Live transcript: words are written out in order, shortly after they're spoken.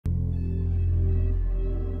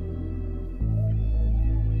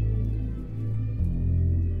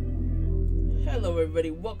Hello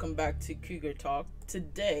everybody, welcome back to Cougar Talk.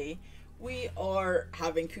 Today we are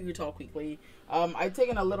having Cougar Talk Weekly. I've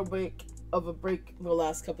taken a little bit of a break the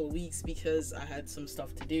last couple of weeks because I had some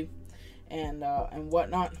stuff to do and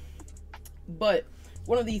whatnot. But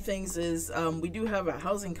one of the things is we do have a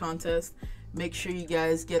housing contest. Make sure you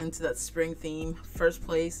guys get into that spring theme. First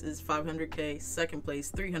place is 500k, second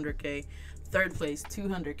place 300k, third place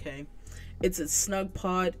 200k. It's a snug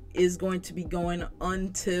pod, is going to be going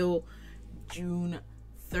until June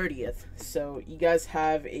 30th. So you guys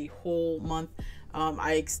have a whole month.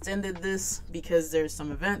 I extended this because there's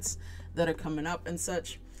some events that are coming up and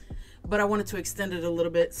such. But I wanted to extend it a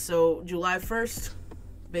little bit. So July 1st,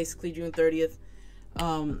 basically June 30th,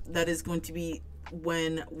 that is going to be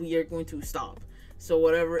when we are going to stop. So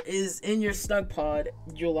whatever is in your snug pod,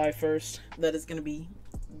 July 1st, that is going to be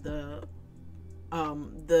the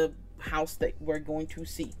house that we're going to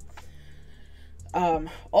see.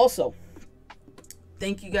 Also,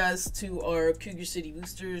 thank you guys to our Cougar City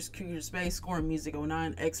boosters, Cougarisbae, Score Music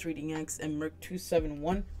 09, X Reading X, and Merc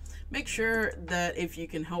 271. Make sure that if you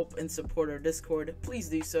can help and support our Discord, please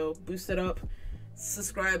do so. Boost it up,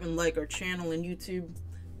 subscribe and like our channel and YouTube.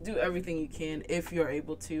 Do everything you can if you're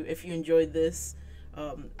able to. If you enjoyed this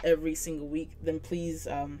every single week, then please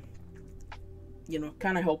kind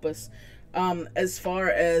of help us. As far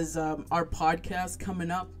as our podcast coming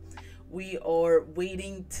up, we are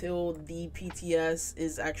waiting till the PTS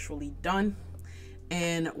is actually done,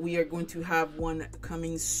 and we are going to have one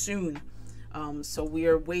coming soon. So we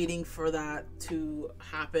are waiting for that to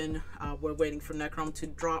happen. We're waiting for Necrom to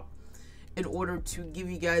drop in order to give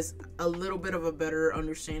you guys a little bit of a better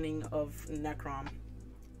understanding of Necrom.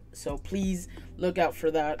 So please look out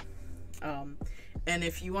for that. And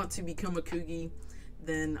if you want to become a Cougie,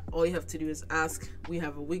 then all you have to do is ask. We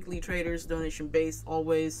have a weekly traders, donation based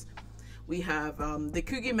always. We have the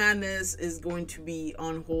Cougar Madness is going to be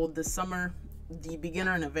on hold this summer. The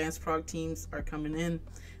beginner and advanced prog teams are coming in.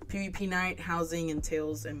 PvP night, housing,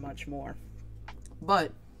 entails, and much more.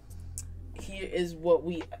 But here is what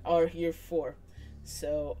we are here for.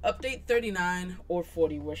 So update 39 or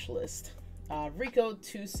 40 wish list.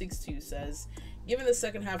 Rico262 says, given the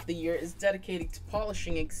second half of the year is dedicated to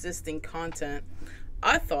polishing existing content,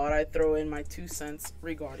 I thought I'd throw in my 2 cents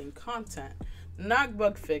regarding content. Not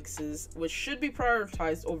bug fixes, which should be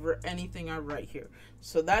prioritized over anything I write here.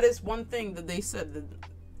 So that is one thing that they said, that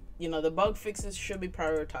the bug fixes should be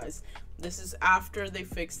prioritized. This is after they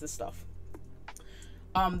fix the stuff.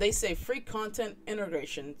 They say free content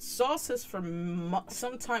integration. Sauce has for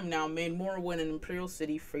some time now made Morrowind and Imperial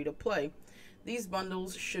City free to play. These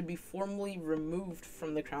bundles should be formally removed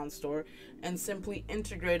from the Crown Store and simply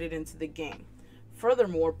integrated into the game.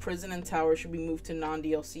 Furthermore, Prison and Tower should be moved to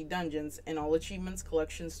non-DLC dungeons, and all achievements,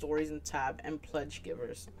 collections, stories, and tab and pledge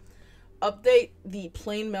givers. Update the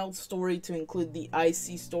plain meld story to include the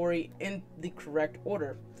IC story in the correct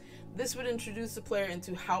order. This would introduce the player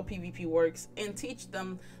into how PvP works and teach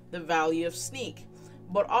them the value of sneak.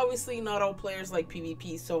 But obviously not all players like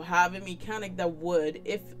PvP, so have a mechanic that would,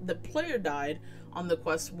 if the player died on the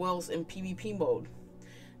quest whilst in PvP mode,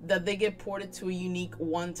 that they get ported to a unique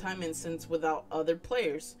one-time instance without other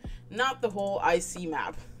players. Not the whole IC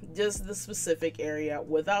map, just the specific area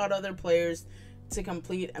without other players to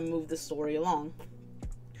complete and move the story along.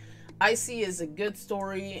 IC is a good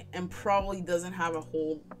story and probably doesn't have a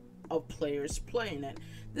whole of players playing it.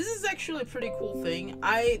 This is actually a pretty cool thing.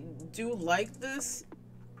 I do like this.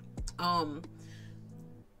 I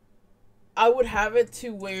would have it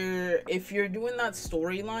to where if you're doing that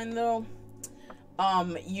storyline though,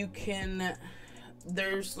 you can,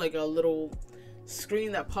 there's like a little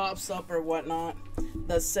screen that pops up or whatnot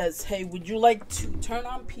that says, hey, would you like to turn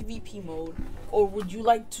on PvP mode or would you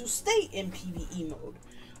like to stay in PvE mode?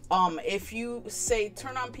 If you say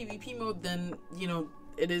turn on PvP mode, then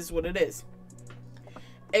it is what it is.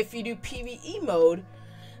 If you do PvE mode,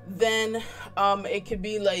 then it could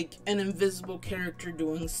be like an invisible character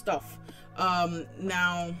doing stuff.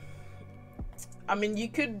 Now, I mean, you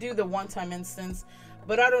could do the one-time instance,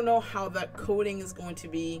 but I don't know how that coding is going to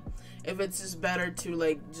be. If it's just better to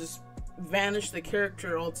like just vanish the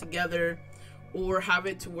character altogether, or have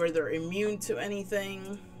it to where they're immune to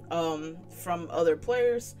anything from other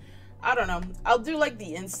players. I don't know. I'll do like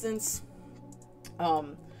the instance.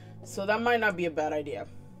 So that might not be a bad idea.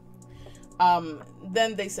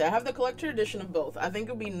 Then they say, I have the collector edition of both. I think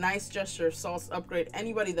it would be a nice gesture if Sauce upgrade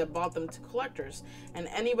anybody that bought them to collectors, and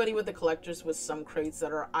anybody with the collectors with some crates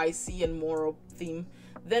that are IC and Morrow theme,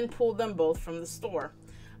 then pull them both from the store.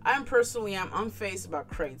 I personally am unfazed about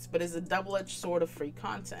crates, but it's a double-edged sword of free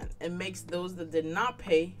content. It makes those that did not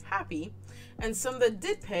pay happy, and some that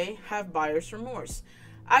did pay have buyer's remorse.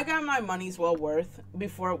 I got my money's well worth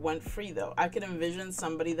before it went free, though. I could envision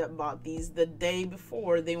somebody that bought these the day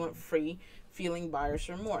before they went free feeling buyer's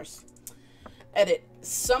remorse. Edit.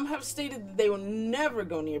 Some have stated that they will never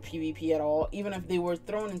go near PvP at all, even if they were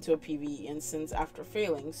thrown into a PvE instance after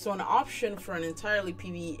failing. So an option for an entirely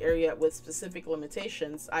PvE area with specific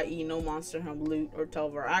limitations, i.e. no monster home loot or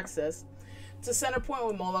 12-hour access, to center point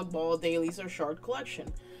with Moloch Ball, dailies, or shard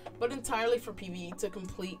collection, but entirely for PvE to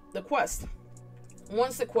complete the quest.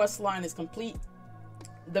 Once the quest line is complete,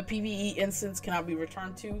 the PvE instance cannot be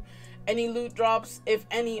returned to. Any loot drops, if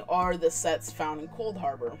any, are the sets found in Cold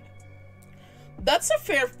Harbor. That's a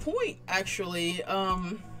fair point, actually.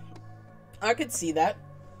 I could see that.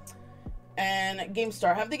 And game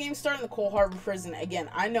start. Have the game start in the Cold Harbor prison. Again,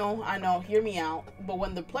 I know, hear me out. But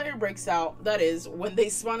when the player breaks out, that is, when they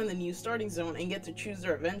spawn in the new starting zone and get to choose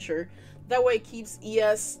their adventure, that way it keeps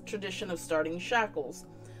ES tradition of starting shackles.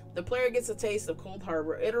 The player gets a taste of Cold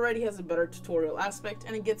Harbor. It already has a better tutorial aspect,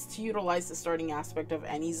 and it gets to utilize the starting aspect of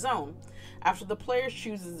any zone. After the player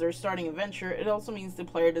chooses their starting adventure, it also means the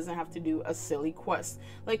player doesn't have to do a silly quest,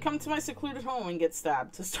 like come to my secluded home and get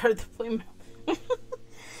stabbed to start the play.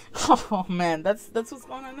 Oh man, that's what's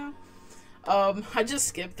going on now. I just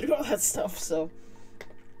skipped through all that stuff, so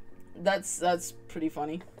that's pretty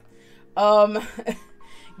funny.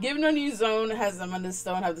 Given a new zone has a Mundus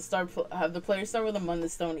Stone, have the player start with a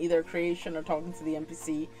Mundus Stone, either creation or talking to the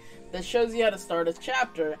NPC that shows you how to start a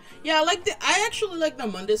chapter. Yeah, I actually like the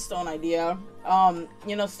Mundus Stone idea.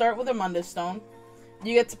 You know, start with a Mundus Stone.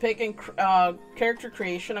 You get to pick in character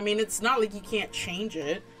creation. I mean, it's not like you can't change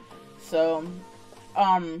it. So,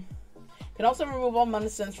 can also remove all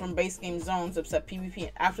Mundus Stones from base game zones except PvP.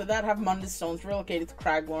 After that, have Mundus Stones relocated to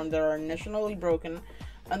Craglorn that are initially broken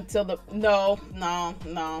until the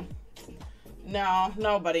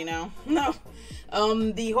nobody now. No.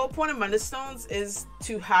 The whole point of Mundus Stones is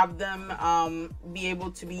to have them be able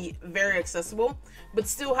to be very accessible, but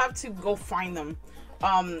still have to go find them.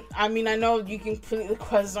 I mean, I know you can complete the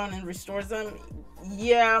quest zone and restores them.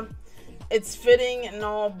 Yeah, it's fitting and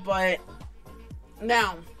all, but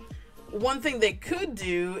now one thing they could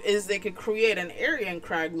do is they could create an area in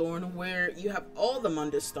Craglorn where you have all the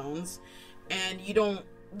Mundus Stones, and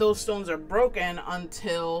those stones are broken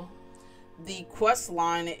until the quest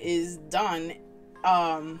line is done,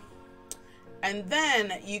 and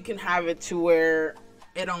then you can have it to where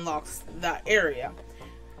it unlocks that area,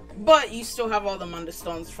 but you still have all the Mundus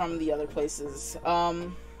Stones from the other places.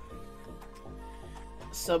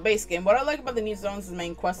 So base game. What I like about the new zones is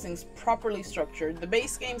main questing is properly structured. The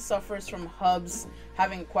base game suffers from hubs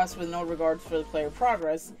having quests with no regards for the player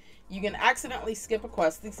progress. You can accidentally skip a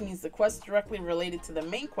quest. This means the quests directly related to the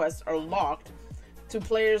main quest are locked to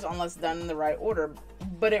players unless done in the right order.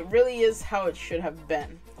 But it really is how it should have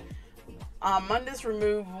been. Mundus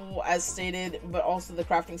removal as stated, but also the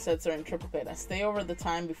crafting sets are in triplicate. I stay over the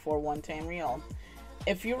time before 1 to Real.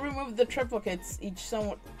 If you remove the triplicates, each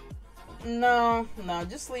somewhat... No,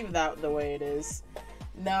 just leave that the way it is.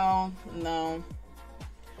 No.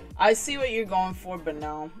 I see what you're going for, but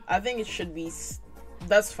no. I think it should be...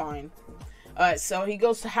 That's fine. Alright, so he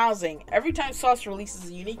goes to housing. Every time Sauce releases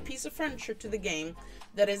a unique piece of furniture to the game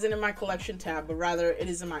that isn't in my collection tab, but rather it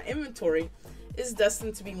is in my inventory, is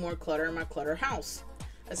destined to be more clutter in my clutter house.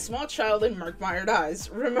 A small child in Mark-mired eyes.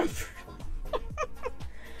 Remember.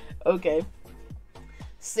 Okay.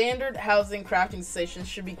 Standard housing crafting stations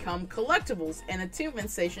should become collectibles, and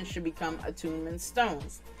attunement stations should become attunement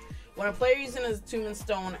stones. When a player uses an attunement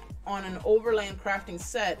stone on an overland crafting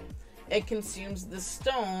set, it consumes the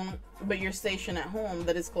stone, but your station at home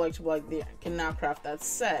that is collectible can now craft that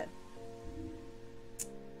set.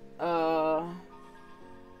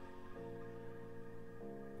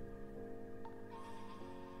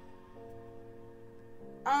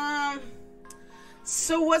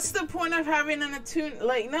 So what's the point of having an attunement?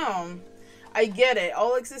 Like, no, I get it.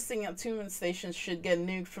 All existing attunement stations should get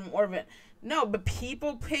nuked from orbit. No, but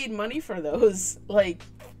people paid money for those. Like,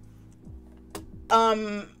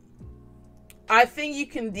 I think you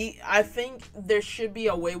can I think there should be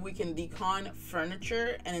a way we can decon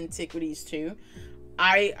furniture and antiquities too.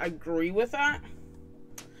 I agree with that.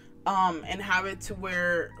 And have it to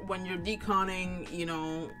where when you're deconning, you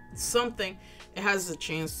know, something, it has a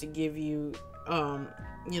chance to give you,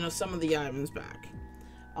 you know, some of the items back.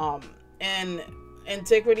 And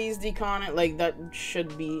antiquities decon it, like that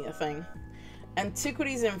should be a thing.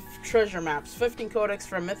 Antiquities and treasure maps. 15 codex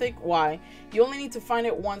for a mythic. Why? You only need to find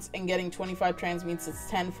it once, and getting 25 trans means it's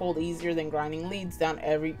tenfold easier than grinding leads down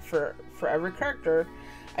for every character.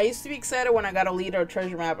 I used to be excited when I got a lead or a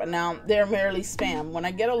treasure map, and now they're merely spam. When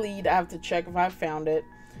I get a lead, I have to check if I found it.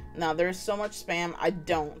 Now there's so much spam, I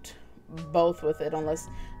don't both with it unless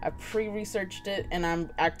I pre-researched it and I'm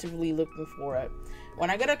actively looking for it. When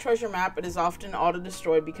I get a treasure map, it is often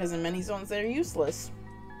auto-destroyed because in many zones they're useless.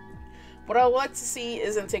 What I would like to see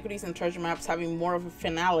is antiquities and treasure maps having more of a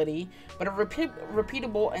finality, but a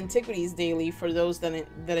repeatable antiquities daily for those that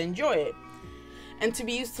enjoy it, and to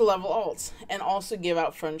be used to level alts, and also give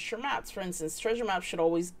out furniture maps. For instance, treasure maps should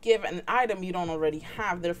always give an item you don't already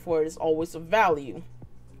have, therefore it is always of value.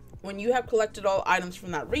 When you have collected all items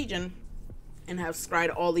from that region and have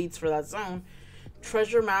scryed all leads for that zone,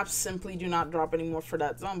 treasure maps simply do not drop anymore for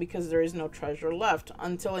that zone because there is no treasure left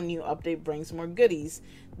until a new update brings more goodies.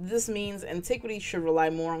 This means antiquities should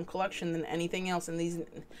rely more on collection than anything else in these.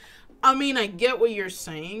 I mean, I get what you're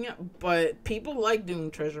saying, but people like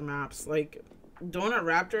doing treasure maps. Like Donut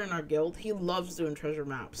Raptor in our guild, he loves doing treasure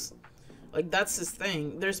maps. Like, that's his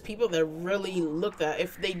thing. There's people that really look at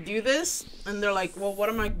if they do this and they're like, well, what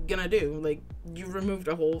am I gonna do? Like, you removed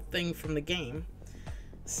a whole thing from the game.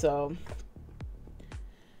 So,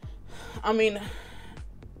 I mean,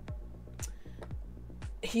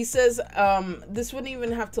 he says, this wouldn't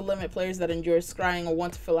even have to limit players that enjoy scrying or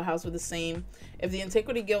want to fill a house with the same. If the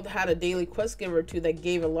Antiquity Guild had a daily quest giver or two that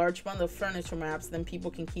gave a large bundle of furniture maps, then people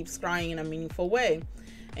can keep scrying in a meaningful way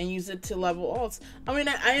and use it to level alts. I mean,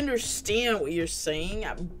 I understand what you're saying,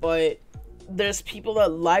 but there's people that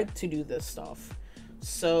like to do this stuff.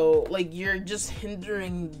 So, like, you're just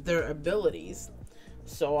hindering their abilities.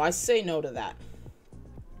 So, I say no to that.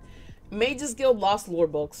 Mage's Guild lost lore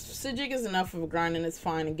books. Sigic is enough of a grind and it's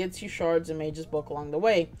fine and gets you shards and Mage's book along the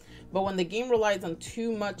way. But when the game relies on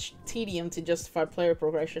too much tedium to justify player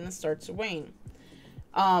progression, it starts to wane.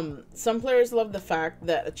 Some players love the fact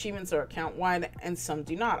that achievements are account-wide and some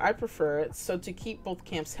do not. I prefer it. So to keep both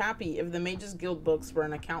camps happy, if the Mage's Guild books were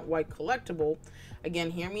an account-wide collectible,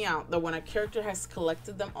 again, hear me out, that when a character has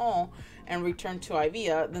collected them all and returned to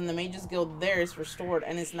Ivea, then the Mage's Guild there is restored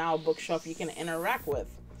and is now a bookshelf you can interact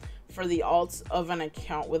with. For the alts of an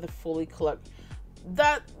account with a fully collect,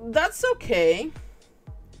 that's okay.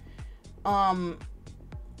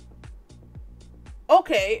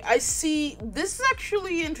 Okay, I see. This is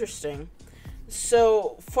actually interesting.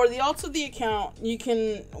 So, for the alts of the account, you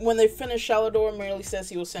can, when they finish, Shalador merely says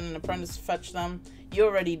he will send an apprentice to fetch them. You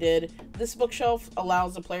already did. This bookshelf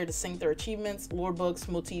allows the player to sync their achievements, lore books,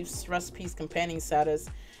 motifs, recipes, companion status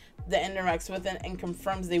that interacts with it and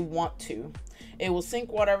confirms they want to. It will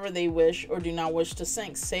sync whatever they wish or do not wish to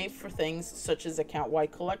sync, save for things such as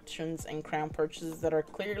account-wide collections and crown purchases that are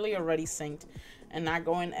clearly already synced and not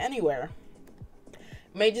going anywhere.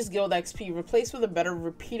 Mage's Guild XP replaced with a better,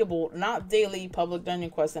 repeatable, not daily public dungeon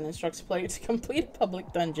quest that instructs players to complete a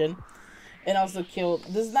public dungeon and also kill.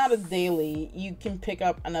 This is not a daily. You can pick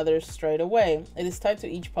up another straight away. It is tied to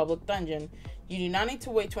each public dungeon. You do not need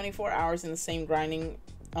to wait 24 hours in the same grinding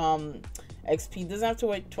XP doesn't have to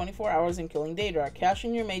wait 24 hours in killing Daedra. Cash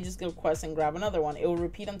in your Mage's Guild quest and grab another one. It will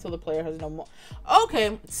repeat until the player has no more.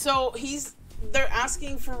 Okay, so they're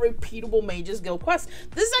asking for repeatable Mage's Guild quests.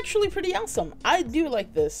 This is actually pretty awesome. I do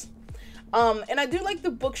like this. And I do like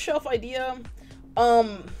the bookshelf idea.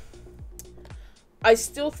 I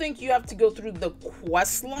still think you have to go through the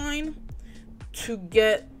quest line to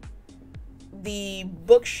get the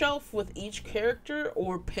bookshelf with each character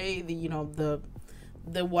or pay the, you know, the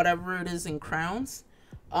whatever it is in crowns.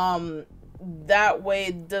 That way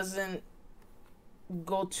it doesn't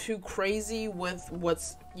go too crazy with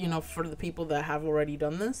what's, you know, for the people that have already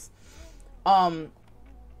done this.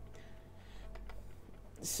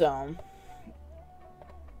 So,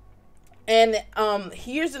 and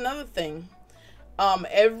here's another thing.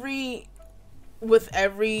 With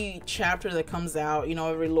every chapter that comes out, you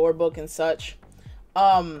know, every lore book and such,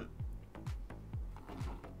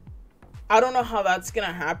 I don't know how that's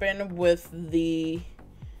gonna happen with the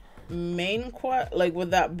main quest, like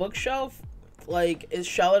with that bookshelf. Like, is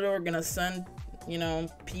Shalador gonna send, you know,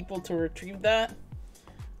 people to retrieve that?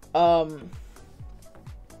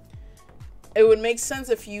 It would make sense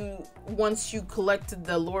if you, once you collected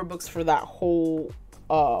the lore books for that whole,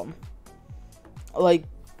 like,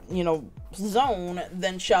 you know, zone,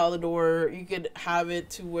 then Shalador, you could have it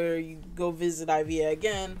to where you go visit Ivea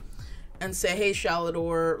again and say, hey,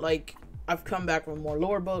 Shalador, like, I've come back with more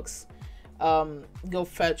lore books. Go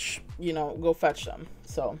fetch them.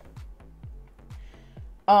 So,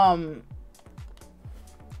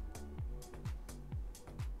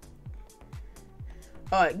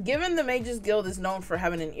 Given the Mages Guild is known for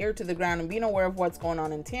having an ear to the ground and being aware of what's going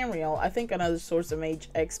on in Tamriel, I think another source of Mage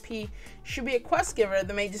XP should be a quest giver at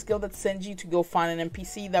the Mages Guild that sends you to go find an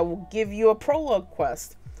NPC that will give you a prologue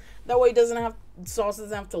quest. That way Sauce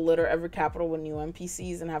doesn't have to litter every capital with new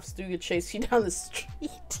NPCs and have Stuga chase you down the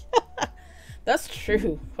street. That's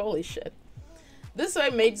true. Holy shit. This way,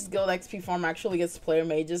 Mages Guild XP farm actually gets player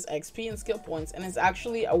mages XP and skill points, and it's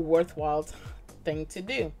actually a worthwhile thing to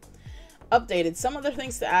do. Updated. Some other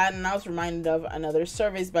things to add, and I was reminded of another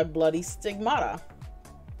surveys by Bloody Stigmata.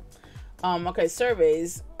 Okay,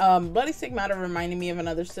 surveys. Bloody Stigmata reminded me of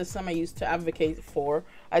another system I used to advocate for.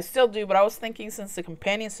 I still do, but I was thinking since the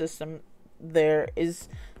companion system there is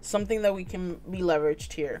something that we can be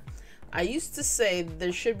leveraged here. I used to say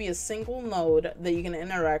there should be a single node that you can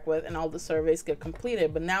interact with and all the surveys get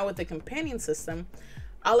completed, but now with the companion system,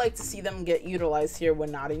 I like to see them get utilized here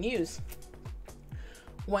when not in use.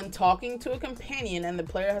 When talking to a companion and the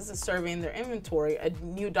player has a survey in their inventory, a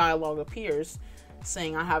new dialogue appears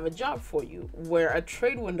saying, "I have a job for you," where a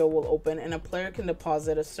trade window will open and a player can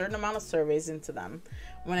deposit a certain amount of surveys into them.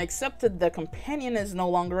 When accepted, the companion is no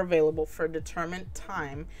longer available for a determined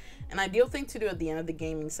time. An ideal thing to do at the end of the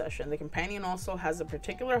gaming session. The companion also has a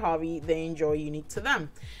particular hobby they enjoy unique to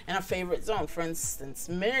them and a favorite zone. For instance,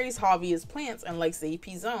 Mary's hobby is plants and likes the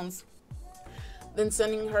EP zones. Then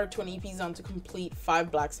sending her to an EP zone to complete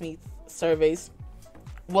 5 blacksmith surveys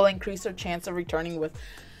will increase her chance of returning with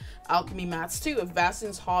alchemy mats too. If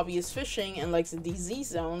Bastion's hobby is fishing and likes the DZ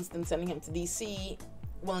zones, then sending him to DC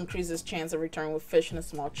will increase his chance of returning with fish and a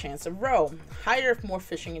small chance of row. Higher if more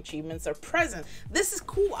fishing achievements are present. This is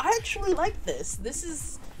cool. I actually like this. This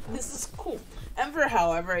is cool. Ember,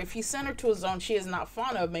 however, if you send her to a zone she is not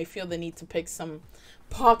fond of, may feel the need to pick some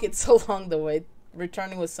pockets along the way,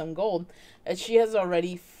 returning with some gold, as she has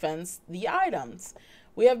already fenced the items.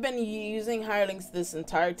 We have been using hirelings this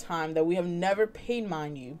entire time that we have never paid,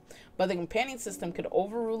 mind you, but the companion system could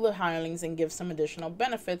overrule the hirelings and give some additional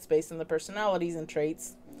benefits based on the personalities and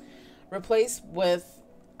traits. Replace with,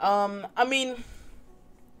 I mean,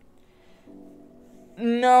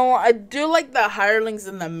 no, I do like the hirelings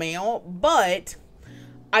in the mail, but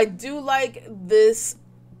I do like this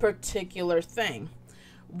particular thing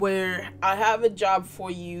where I have a job for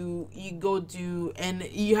you, you go do, and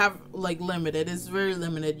you have like limited, it's very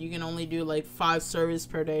limited, you can only do like 5 surveys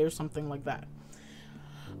per day or something like that.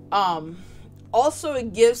 Also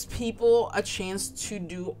it gives people a chance to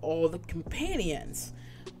do all the companions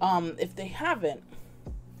if they haven't,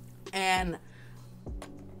 and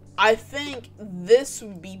I think this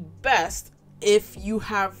would be best if you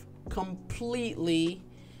have completely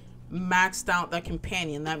maxed out that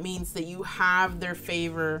companion. That means that you have their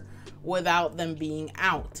favor without them being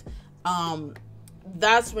out.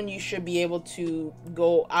 That's when you should be able to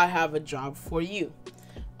go, I have a job for you.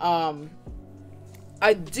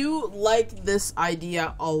 I do like this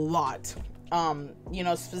idea a lot. You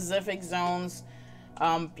know, specific zones,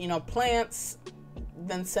 you know, plants,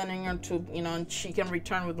 then sending her to, you know, and she can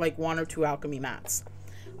return with like 1 or 2 alchemy mats.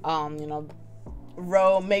 You know,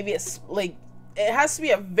 row, maybe it's like, it has to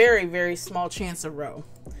be a very, very small chance of row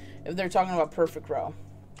if they're talking about perfect row.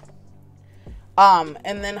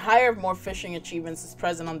 And then higher, more fishing achievements is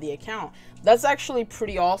present on the account. That's actually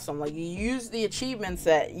pretty awesome. Like, you use the achievements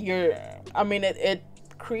that you're, I mean, it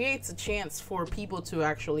creates a chance for people to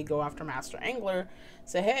actually go after Master Angler.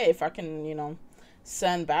 Say, hey, if I can, you know,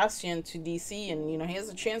 send Bastion to DC and, you know, he has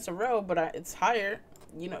a chance of row, but it's higher,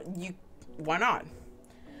 you know, why not?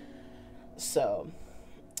 So,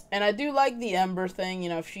 and I do like the Ember thing, you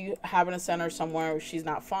know, if you happen to send her somewhere she's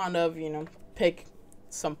not fond of, you know, pick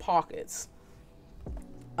some pockets.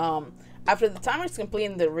 After the timer is complete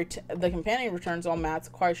and the companion returns all mats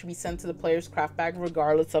acquired should be sent to the player's craft bag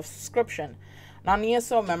regardless of subscription.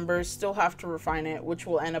 Non-ESO members still have to refine it, which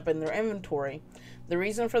will end up in their inventory. The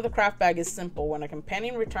reason for the craft bag is simple. When a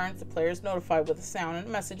companion returns, the player is notified with a sound and a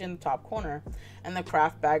message in the top corner, and the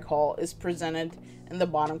craft bag haul is presented in the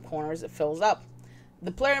bottom corner as it fills up.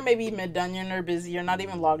 The player may be mid-dungeon or busy or not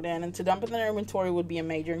even logged in, and to dump in their inventory would be a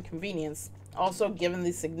major inconvenience. Also, given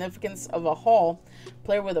the significance of a haul,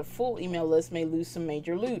 player with a full email list may lose some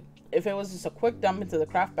major loot. If it was just a quick dump into the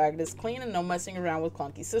craft bag, it is clean and no messing around with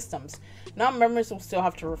clunky systems. Non-members will still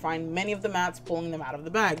have to refine many of the mats, pulling them out of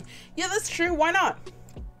the bag. Yeah, that's true. Why not?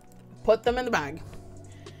 Put them in the bag.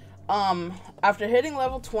 After hitting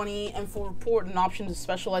level 20 and full report, an option to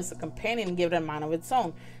specialize the companion and give it a mind of its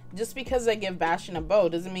own. Just because I give Bastion a bow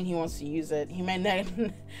doesn't mean he wants to use it. He may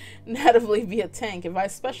natively be a tank. If I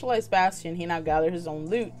specialize Bastion, he now gathers his own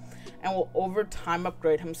loot and will over time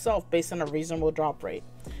upgrade himself based on a reasonable drop rate.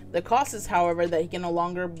 The cost is, however, that he can no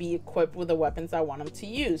longer be equipped with the weapons I want him to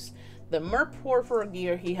use. The Merc Warfare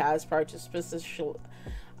gear he has prior to special.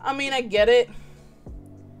 I mean, I get it.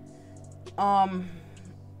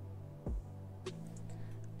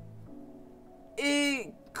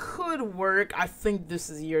 It could work. I think this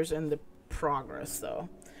is years in the progress, though.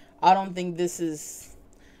 I don't think this is,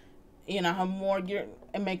 you know, have more gear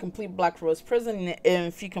and may complete Black Rose Prison. And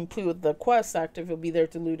if you complete with the quest active, you'll be there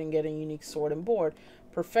to loot and get a unique sword and board.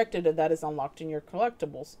 Perfected if that is unlocked in your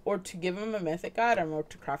collectibles. Or to give him a mythic item, or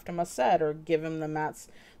to craft him a set, or give him the mats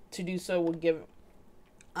to do so would give.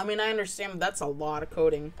 I mean, I understand that's a lot of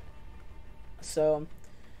coding. So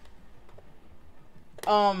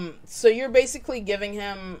you're basically giving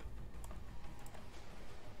him,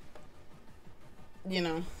 you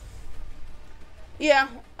know, yeah,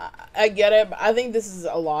 I get it, but I think this is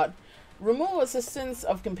a lot. Remove assistance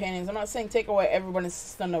of companions. I'm not saying take away everybody's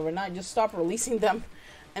assistant overnight, just stop releasing them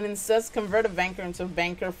and instead convert a banker into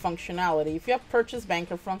banker functionality. If you have purchased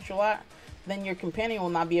banker functionality, then your companion will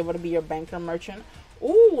not be able to be your banker merchant.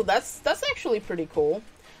 Ooh, that's actually pretty cool.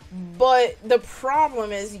 But the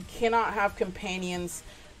problem is you cannot have companions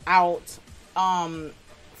out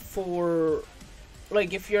for,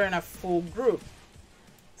 like, if you're in a full group.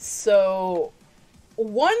 So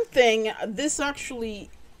one thing, this actually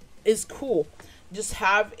is cool. Just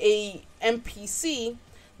have a NPC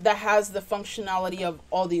that has the functionality of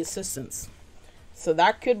all the assistants. So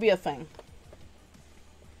that could be a thing.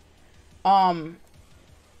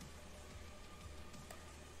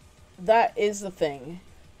 That is the thing.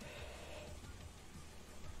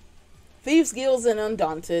 Thieves Guilds and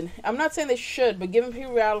Undaunted. I'm not saying they should, but given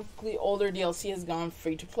periodically older DLC has gone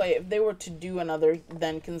free to play, if they were to do another,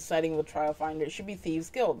 then coinciding with Trial Finder, it should be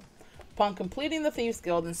Thieves Guild. Upon completing the Thieves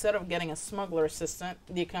Guild, instead of getting a smuggler assistant,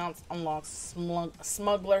 the account unlocks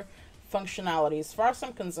smuggler functionality. As far as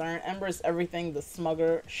I'm concerned, Ember is everything the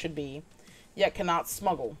smuggler should be, yet cannot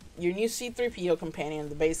smuggle. Your new C3PO companion in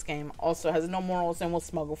the base game also has no morals and will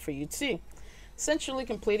smuggle for you too. Essentially,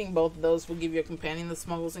 completing both of those will give you a companion that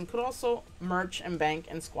smuggles and could also merch and bank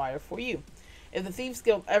and squire for you. If the Thieves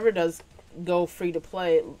Guild ever does go free to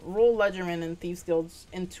play, roll Ledgerman and Thieves Guilds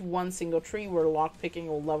into one single tree where lockpicking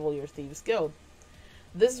will level your Thieves Guild.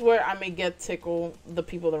 This is where I may tickle the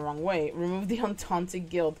people the wrong way. Remove the Undaunted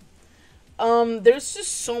Guild. There's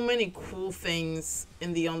just so many cool things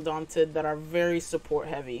in the Undaunted that are very support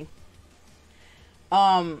heavy.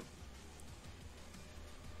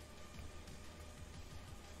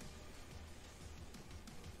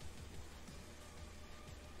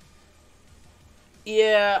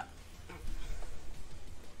 Yeah.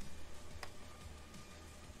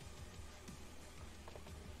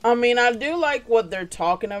 I mean, I do like what they're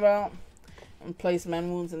talking about. And place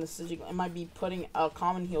men wounds in the Sijic. It might be putting a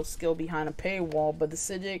common heal skill behind a paywall, but the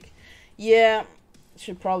Sijic, yeah,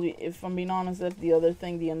 should probably, if I'm being honest, that's the other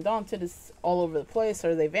thing. The Undaunted is all over the place.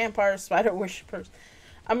 Are they vampires, spider worshippers?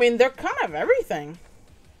 I mean, they're kind of everything.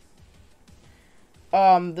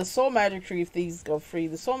 The Soul Magic Tree, if these go free.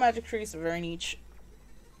 The Soul Magic Tree is very niche.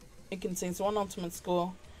 It contains one ultimate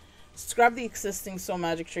skill. Scrap the existing Soul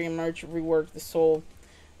Magic Tree and merge, rework the soul.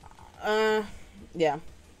 Yeah.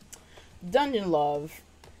 Dungeon Love.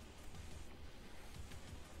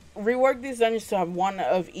 Rework these dungeons to have one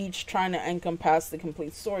of each trying to encompass the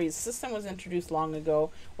complete story. The system was introduced long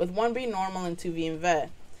ago, with one being normal and two being vet.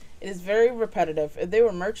 It is very repetitive. If they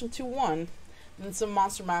were merged into one, then some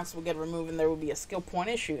monster masks will get removed and there will be a skill point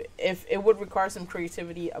issue. If it would require some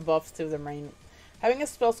creativity above to the main. Having a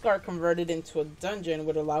spell scar converted into a dungeon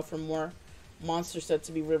would allow for more monster set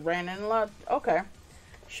to be reran and allowed. Okay.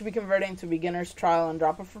 Should be converted into beginner's trial and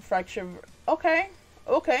drop of reflection. Okay.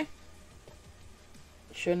 Okay.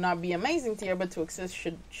 Should not be amazing tier, but to exist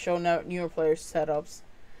should show newer player setups.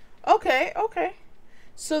 Okay. Okay.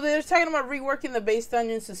 So they're talking about reworking the base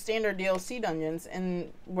dungeons to standard DLC dungeons,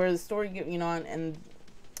 and where the story, you know, and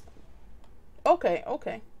okay.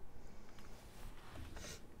 Okay.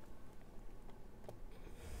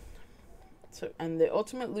 So, and the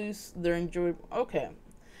ultimate loose, they're enjoyable. Okay.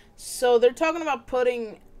 So they're talking about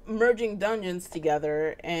merging dungeons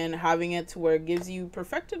together and having it to where it gives you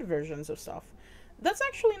perfected versions of stuff. That's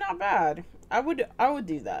actually not bad. I would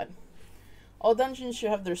do that. All dungeons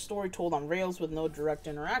should have their story told on rails with no direct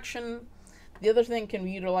interaction. The other thing can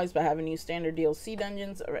be utilized by having new standard DLC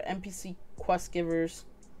dungeons or NPC quest givers,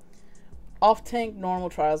 off-tank, normal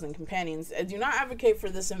trials, and companions. I do not advocate for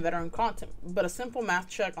this in veteran content, but a simple math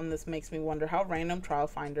check on this makes me wonder how random Trial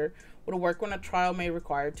Finder would work when a trial may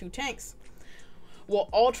require 2 tanks. Will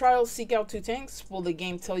all trials seek out 2 tanks? Will the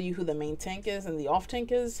game tell you who the main tank is and the off tank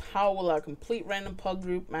is? How will our complete random pug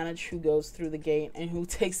group manage who goes through the gate and who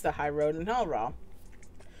takes the high road in Hell Raw?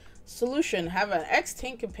 Solution: have an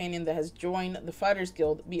ex-tank companion that has joined the Fighters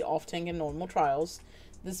Guild be off tank in normal trials.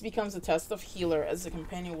 This becomes a test of healer, as the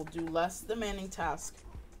companion will do less demanding tasks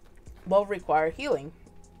but require healing.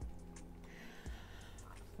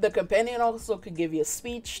 The companion also could give you a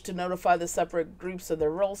speech to notify the separate groups of their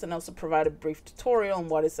roles and also provide a brief tutorial on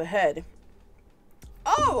what is ahead.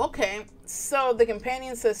 Oh, okay. So the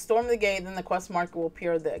companion says storm the gate, then the quest marker will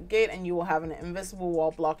appear at the gate and you will have an invisible wall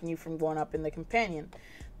blocking you from going up in the companion.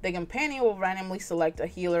 The companion will randomly select a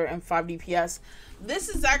healer and 5 DPS. This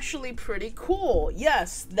is actually pretty cool.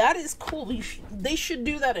 Yes, that is cool. They should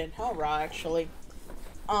do that in Hell Raw, actually.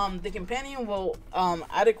 The companion will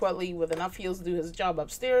adequately, with enough heals, do his job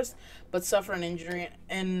upstairs, but suffer an injury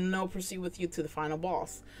and no proceed with you to the final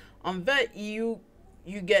boss. On Vet, you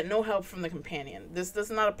get no help from the companion. This does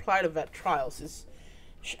not apply to Vet trials,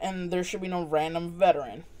 and there should be no random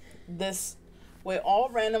veteran. This way, all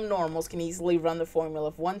random normals can easily run the formula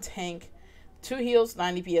of 1 tank, 2 heals,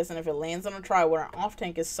 9 DPS, and if it lands on a trial where an off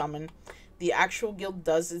tank is summoned, the actual guild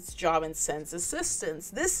does its job and sends assistance.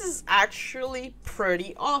 This is actually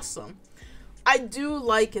pretty awesome. I do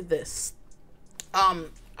like this.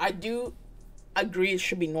 I do agree it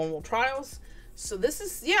should be normal trials. So this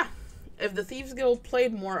is, yeah. If the Thieves Guild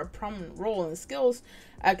played more a prominent role in skills,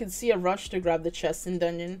 I could see a rush to grab the chest in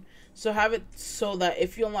dungeon. So have it so that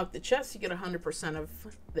if you unlock the chest, you get 100% of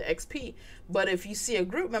the XP. But if you see a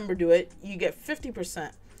group member do it, you get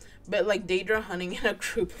 50%. But like Daedra hunting in a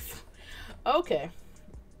group. Okay.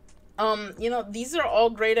 You know, these are all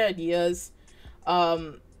great ideas.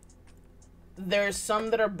 There's some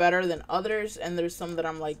that are better than others, and there's some that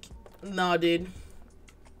I'm like, nah, dude.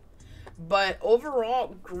 But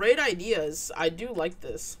overall, great ideas. I do like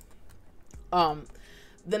this.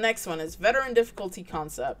 The next one is veteran difficulty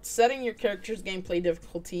concept. Setting your character's gameplay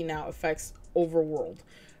difficulty now affects overworld.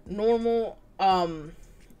 Normal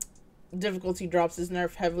difficulty drops is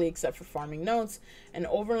nerfed heavily except for farming nodes, and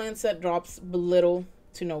overland set drops little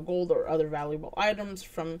to no gold or other valuable items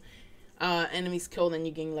from enemies killed, and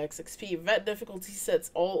you gain less XP. Vet difficulty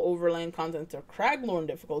sets all overland content to Craglorn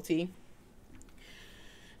difficulty,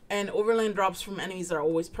 and overland drops from enemies are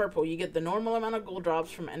always purple. You get the normal amount of gold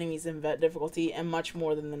drops from enemies in Vet difficulty and much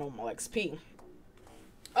more than the normal XP.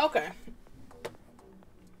 Okay.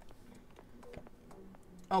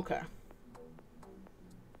 Okay.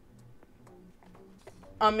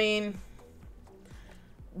 I mean,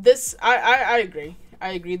 this, I agree.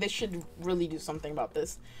 I agree. They should really do something about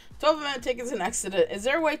this. 12 event tickets and accident. Is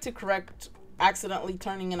there a way to correct accidentally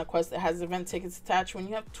turning in a quest that has event tickets attached when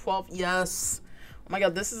you have 12? Yes. Oh my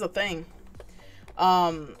god, this is a thing.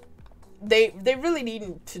 They really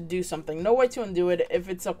need to do something. No way to undo it. If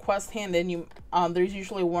it's a quest hand in you, there's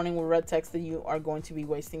usually a warning with red text that you are going to be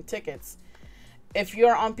wasting tickets. If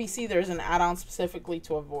you're on PC, there's an add-on specifically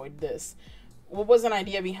to avoid this. What was an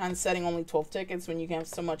idea behind setting only 12 tickets when you can have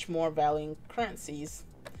so much more value in currencies?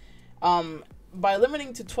 By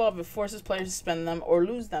limiting to 12, it forces players to spend them or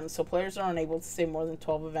lose them, so players are unable to save more than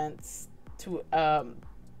 12 events to,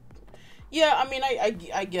 yeah, I mean,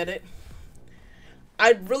 I get it.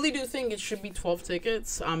 I really do think it should be 12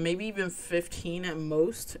 tickets, maybe even 15 at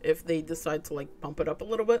most, if they decide to, like, bump it up a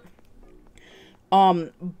little bit.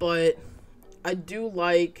 But I do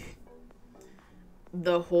like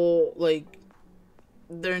the whole, like,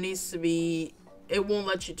 there needs to be, it won't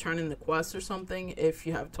let you turn in the quest or something if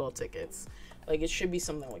you have 12 tickets. Like, it should be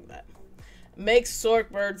something like that. Make Sork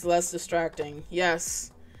birds less distracting.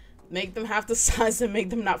 Yes. Make them half the size and make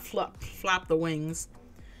them not flap the wings.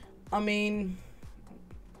 I mean,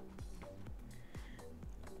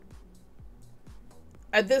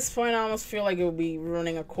 at this point, I almost feel like it would be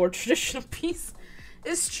ruining a core traditional piece.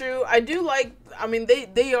 It's true. I do like, I mean,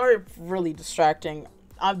 they are really distracting.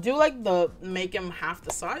 I do like the make them half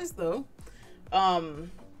the size, though.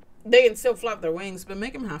 They can still flap their wings, but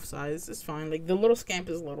make them half size. It's fine. Like, the little scamp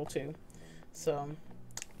is little, too. So,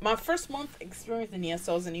 my first month experience in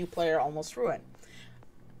ESO as a new player almost ruined.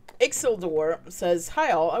 Ixildor says,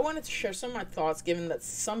 hi all, I wanted to share some of my thoughts given that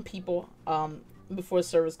some people, before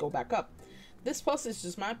servers go back up. This post is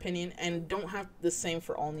just my opinion and don't have the same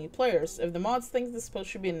for all new players. If the mods think this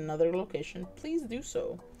post should be in another location, please do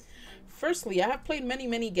so. Firstly, I have played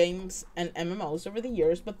many games and MMOs over the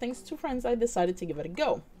years, but thanks to friends, I decided to give it a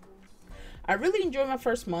go. I really enjoyed my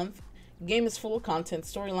first month. Game is full of content,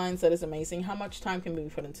 storylines that is amazing how much time can be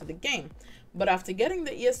put into the game. But after getting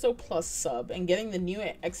the ESO Plus sub and getting the new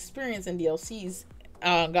experience and DLCs,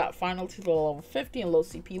 got final to the level 50 and low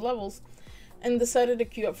CP levels, and decided to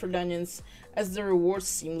queue up for dungeons as the rewards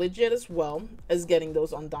seemed legit as well as getting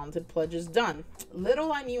those undaunted pledges done.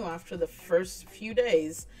 Little I knew, after the first few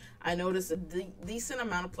days, I noticed a decent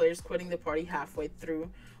amount of players quitting the party halfway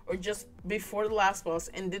through or just before the last boss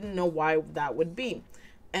and didn't know why that would be,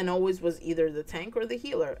 and always was either the tank or the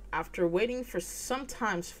healer. After waiting for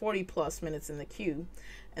sometimes 40 plus minutes in the queue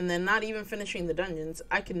and then not even finishing the dungeons,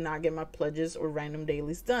 I could not get my pledges or random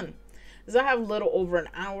dailies done. As I have little over an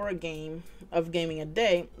hour of gaming a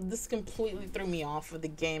day, this completely threw me off of the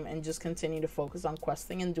game and just continued to focus on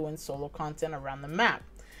questing and doing solo content around the map.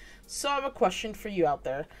 So I have a question for you out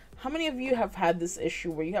there. How many of you have had this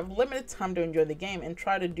issue where you have limited time to enjoy the game and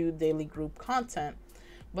try to do daily group content,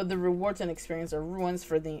 but the rewards and experience are ruins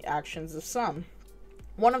for the actions of some?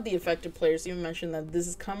 One of the affected players even mentioned that this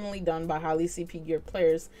is commonly done by highly CP geared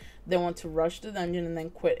players that want to rush the dungeon and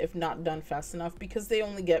then quit if not done fast enough because they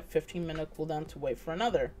only get 15-minute cooldown to wait for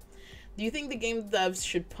another. Do you think the game devs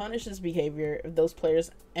should punish this behavior of those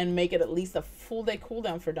players and make it at least a full day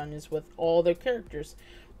cooldown for dungeons with all their characters?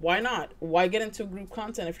 Why not? Why get into group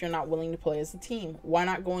content if you're not willing to play as a team? Why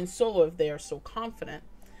not going solo if they are so confident?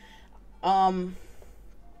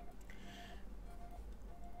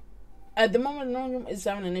 At the moment, no one is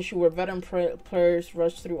having an issue where veteran players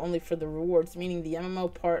rush through only for the rewards, meaning the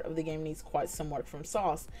MMO part of the game needs quite some work from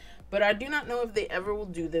Sauce. But I do not know if they ever will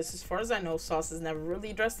do this. As far as I know, Sauce has never really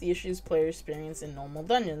addressed the issues players experience in normal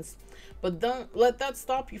dungeons. But don't let that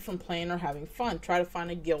stop you from playing or having fun. Try to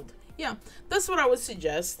find a guild. Yeah, that's what I would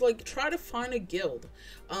suggest. Like, try to find a guild.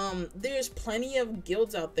 There's plenty of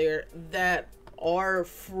guilds out there that are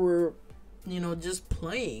for, just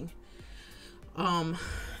playing.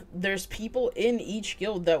 There's people in each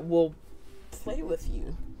guild that will play with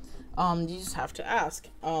you. You just have to ask.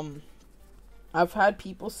 I've had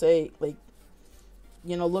people say, like,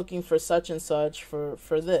 looking for such and such for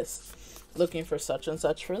this, looking for such and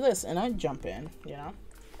such for this, and I jump in,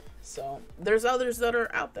 So there's others that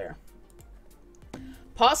are out there.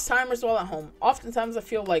 Pause timers while at home. Oftentimes I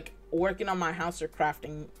feel like working on my house or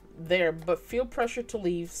crafting there, but feel pressure to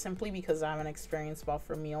leave simply because I have an experience buff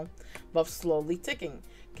or meal buff slowly ticking.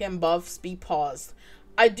 Can buffs be paused?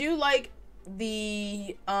 I do like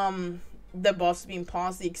the buffs being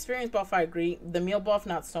paused. The experience buff, I agree. The meal buff,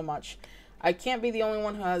 not so much. I can't be the only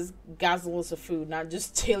one who has gazelles of food, not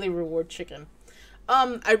just daily reward chicken.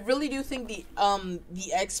 I really do think the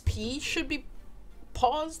XP should be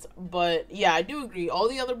paused, but yeah, I do agree. All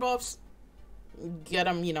the other buffs, get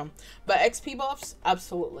them, but XP buffs,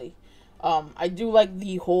 absolutely. I do like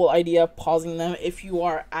the whole idea of pausing them if you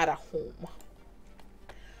are at a home.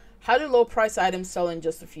 How do low price items sell in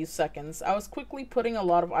just a few seconds? I was quickly putting a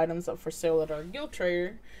lot of items up for sale at our guild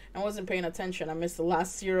trader and wasn't paying attention. I missed the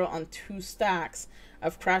last 0 on 2 stacks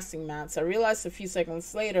of crafting mats. I realized a few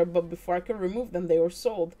seconds later, but before I could remove them, they were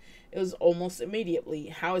sold. It was almost immediately.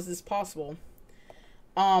 How is this possible?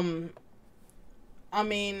 I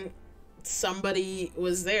mean, somebody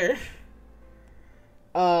was there.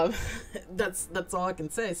 That's all I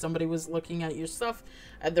can say. Somebody was looking at your stuff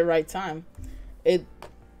at the right time.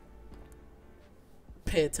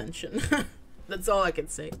 Pay attention. That's all I can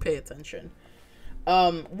say. Pay attention.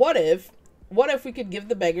 What if we could give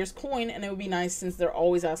the beggars coin and it would be nice since they're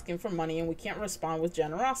always asking for money and we can't respond with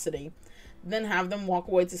generosity? Then have them walk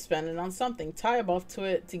away to spend it on something. Tie a buff to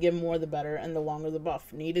it to give more the better and the longer the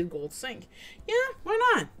buff. Needed gold sink. Yeah, why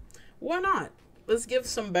not? Why not? Let's give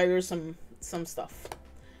some beggars some stuff.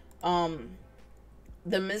 The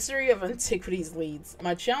misery of Antiquities leads.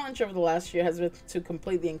 My challenge over the last year has been to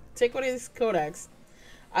complete the Antiquities Codex.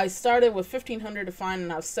 I started with 1,500 to find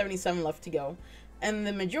and I have 77 left to go. And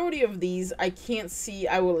the majority of these I can't see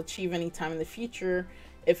I will achieve anytime in the future,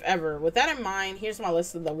 if ever. With that in mind, here's my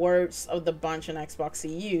list of the worst of the bunch in Xbox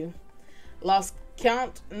EU. Lost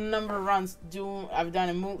count number of runs I've done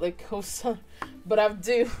in Moonlit Coast, but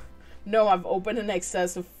I've opened in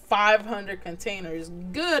excess of 500 containers.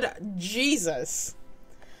 Good Jesus.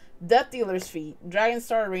 Death Dealer's Feet. Dragon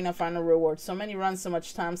Star Arena final reward. So many runs, so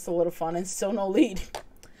much time, so little fun, and still no lead.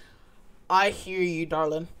 I hear you,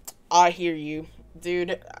 darling. I hear you.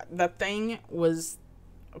 Dude, that thing was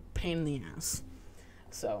a pain in the ass.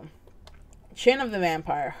 So, Chain of the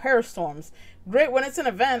Vampire. Hairstorms. Great when it's an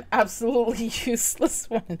event. Absolutely useless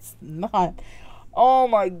when it's not. Oh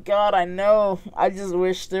my god, I know. I just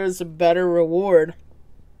wish there was a better reward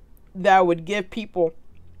that would give people,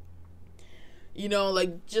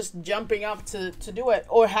 like just jumping up to do it.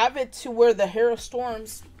 Or have it to where the Hero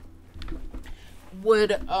Storms would,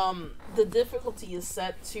 the difficulty is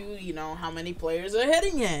set to, how many players are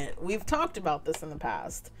hitting it. We've talked about this in the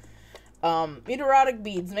past. Meteoritic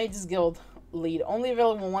Beads, Mage's Guild. lead. Only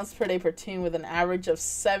available once per day per tune with an average of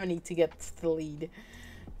 70 to get to the lead.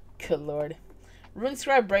 Good lord.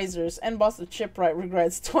 RuneScribe Brazers, end boss of Chipwright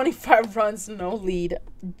regrets 25 runs, no lead.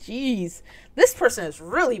 Jeez. This person is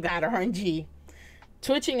really bad RNG.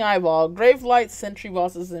 Twitching Eyeball, Gravelight, Sentry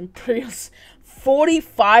bosses, Imperials.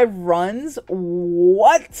 45 runs?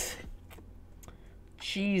 What?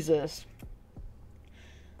 Jesus.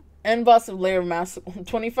 End boss of Lair of Mass,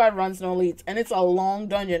 25 runs, no leads. And it's a long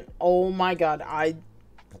dungeon. Oh my god.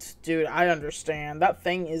 Dude, I understand. That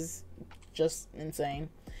thing is just insane.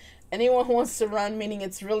 Anyone who wants to run, meaning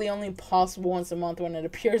it's really only possible once a month when it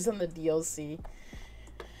appears on the DLC.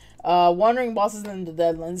 Wandering bosses in the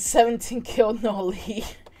Deadlands, 17 killed, no lead.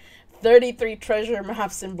 33 treasure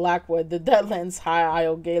maps in Blackwood, the Deadlands, High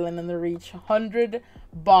Isle, Galen, and the Reach. 100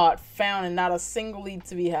 bought, found, and not a single lead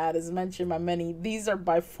to be had, as mentioned by many. These are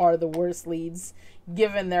by far the worst leads,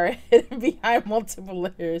 given they're hidden behind multiple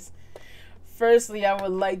layers. Firstly, I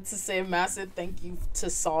would like to say a massive thank you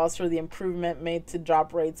to Sauce for the improvement made to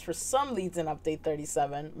drop rates for some leads in Update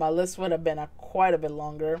 37. My list would have been quite a bit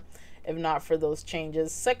longer if not for those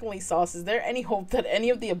changes. Secondly, Sauce, is there any hope that any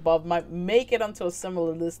of the above might make it onto a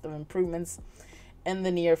similar list of improvements in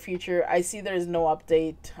the near future? I see there is no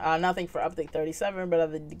update, nothing for Update 37, but I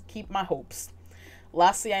would keep my hopes.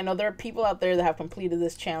 Lastly, I know there are people out there that have completed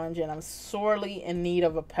this challenge, and I'm sorely in need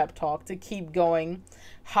of a pep talk to keep going.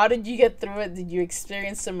 How did you get through it? Did you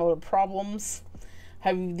experience similar problems?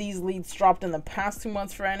 Have these leads dropped in the past 2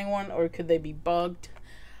 months for anyone, or could they be bugged?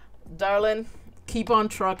 Darling, keep on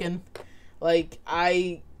trucking. Like,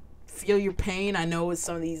 I feel your pain. I know with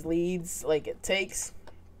some of these leads, like, it takes.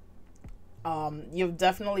 You've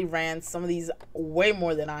definitely ran some of these way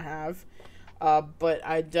more than I have. But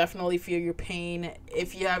I definitely feel your pain.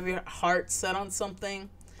 If you have your heart set on something,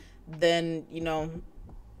 then, you know,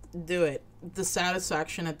 do it. The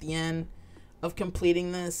satisfaction at the end of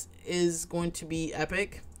completing this is going to be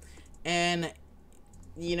epic. And,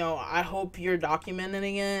 you know, I hope you're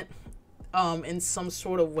documenting it in some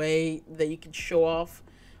sort of way that you can show off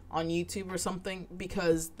on YouTube or something,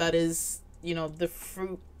 because that is, you know, the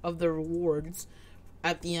fruit of the rewards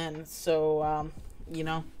at the end. So, you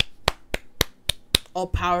know, all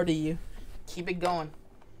power to you. Keep it going.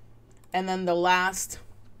 And then the last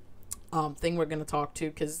thing we're going to talk to,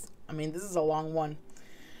 because, I mean, this is a long one.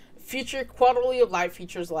 Future quality of life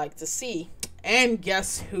features like to see. And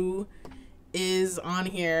guess who is on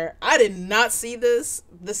here? I did not see this.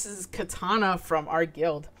 This is Katana from our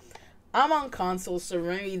guild. I'm on console, so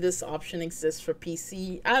maybe this option exists for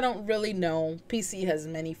PC. I don't really know. PC has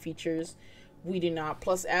many features. We do not.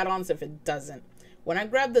 Plus add-ons if it doesn't. When I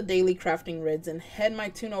grab the daily crafting rids and head my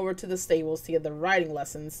tune over to the stables to get the writing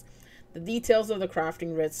lessons, the details of the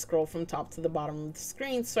crafting rids scroll from top to the bottom of the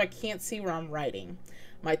screen, so I can't see where I'm writing.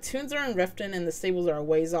 My tunes are in Riften and the stables are a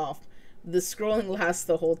ways off. The scrolling lasts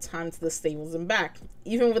the whole time to the stables and back,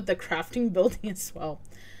 even with the crafting building as well.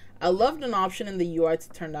 I loved an option in the UI to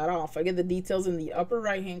turn that off. I get the details in the upper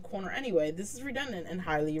right hand corner anyway. This is redundant and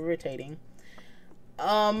highly irritating.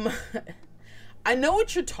 I know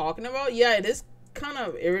what you're talking about. Yeah, it is kind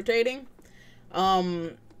of irritating.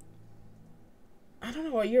 I don't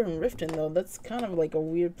know why you're in Riften though. That's kind of like a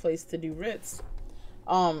weird place to do writs.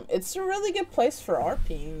 It's a really good place for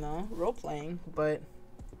RPing though, role playing, but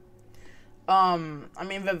I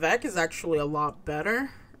mean Vivek is actually a lot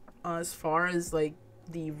better as far as like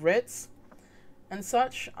the writs and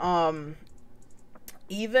such.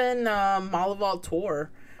 Even Malaval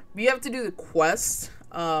Tour, you have to do the quest.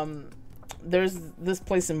 There's this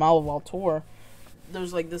place in Malaval Tour.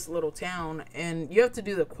 There's like this little town, and you have to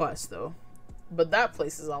do the quest though. But that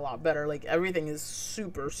place is a lot better. Like everything is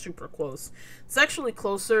super, super close. It's actually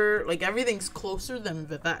closer. Like everything's closer than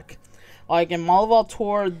Vivek. Like in Malaval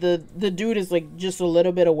Tour, the dude is like just a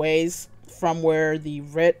little bit away from where the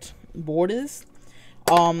writ board is.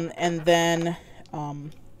 And then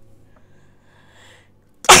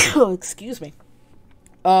excuse me.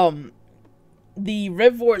 The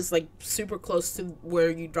writ board is like super close to where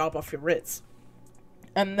you drop off your writs.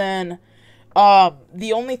 And then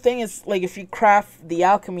the only thing is, like, if you craft the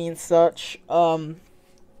alchemy and such,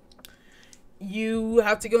 you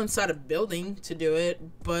have to go inside a building to do it,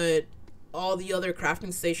 but all the other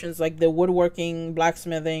crafting stations, like the woodworking,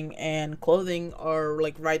 blacksmithing, and clothing, are,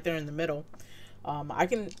 like, right there in the middle. I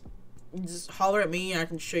can just holler at me, and I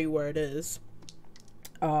can show you where it is.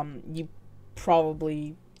 You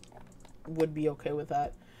probably would be okay with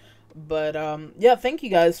that. But, yeah, thank you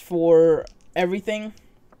guys for everything.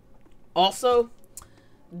 Also,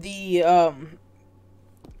 the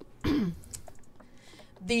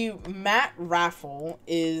the mat raffle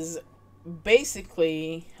is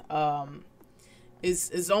basically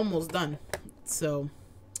is almost done. So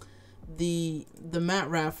the mat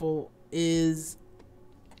raffle is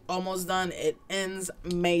almost done. It ends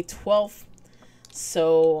May 12th.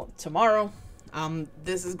 So tomorrow,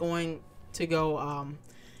 this is going to go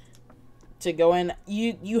in.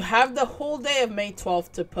 You have the whole day of May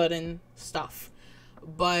 12th to put in stuff,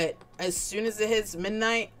 but as soon as it hits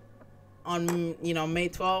midnight on May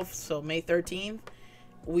 12th, so May 13th,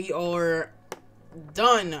 we are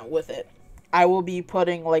done with it. I will be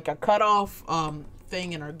putting like a cutoff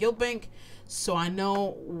thing in our guild bank, so I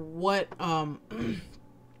know what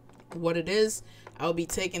what it is. I'll be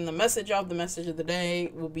taking the message off. The message of the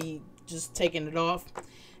day will be just taking it off,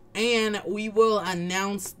 and we will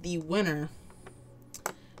announce the winner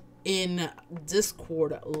in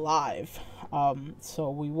Discord live. So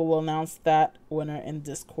we will announce that winner in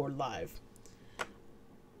Discord live.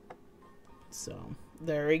 So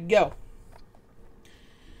there we go.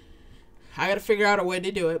 I gotta figure out a way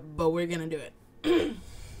to do it, but we're gonna do it.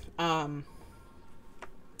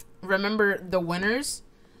 Remember, the winners,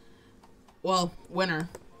 well, winner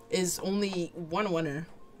is only one winner.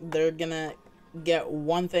 They're gonna get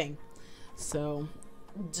one thing. So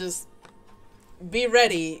just be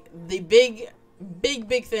ready. The big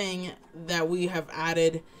thing that we have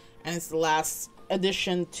added, and it's the last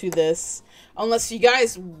addition to this, unless you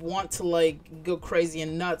guys want to like go crazy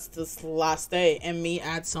and nuts this last day and me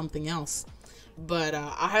add something else, but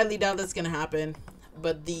I highly doubt that's gonna happen.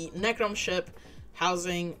 But the Necrom ship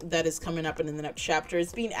housing that is coming up in the next chapter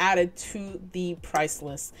is being added to the price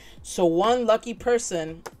list. So one lucky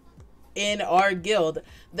person in our guild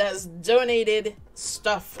that's donated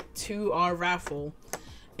stuff to our raffle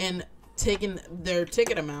and taken their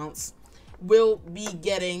ticket amounts will be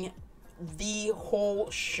getting the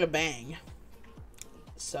whole shebang.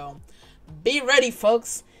 So be ready,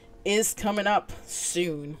 folks. Is coming up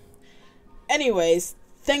soon. Anyways,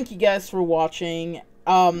 thank you guys for watching.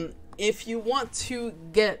 If you want to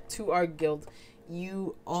get to our guild,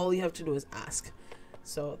 all you have to do is ask.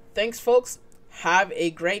 So thanks, folks. Have a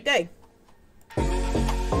great day.